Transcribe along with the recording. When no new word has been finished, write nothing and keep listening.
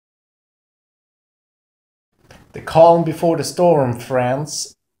The calm before the storm,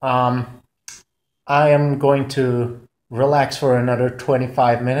 friends. I am going to relax for another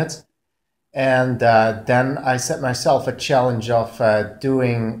 25 minutes, and then I set myself a challenge of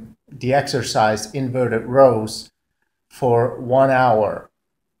doing the exercise inverted rows for 1 hour.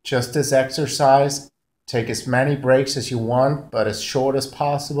 Just this exercise, take as many breaks as you want, but as short as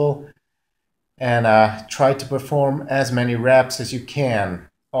possible, and try to perform as many reps as you can,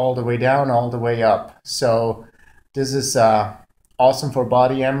 all the way down, all the way up. So this is awesome for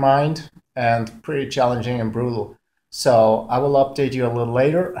body and mind, and pretty challenging and brutal. So I will update you a little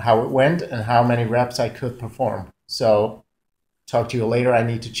later how it went and how many reps I could perform. So talk to you later. I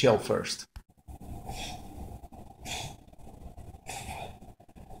need to chill first.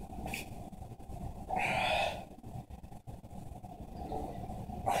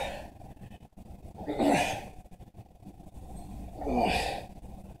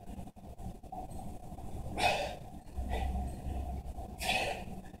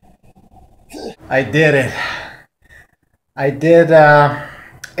 I did it. I did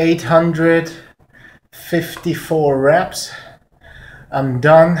 854 reps. I'm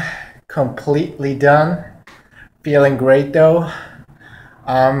done, completely done. Feeling great though.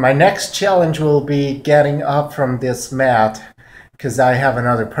 My next challenge will be getting up from this mat because I have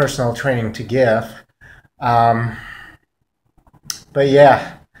another personal training to give. But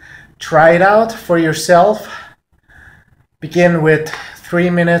yeah, try it out for yourself. Begin with 3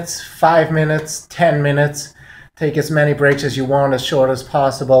 minutes, 5 minutes, 10 minutes. Take as many breaks as you want, as short as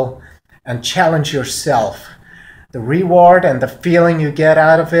possible, and challenge yourself. The reward and the feeling you get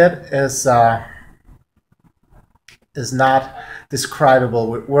out of it is not describable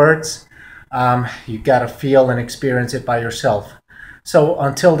with words. You gotta feel and experience it by yourself. So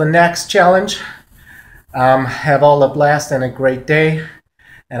until the next challenge, have all a blast and a great day,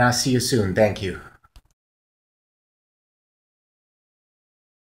 and I'll see you soon. Thank you.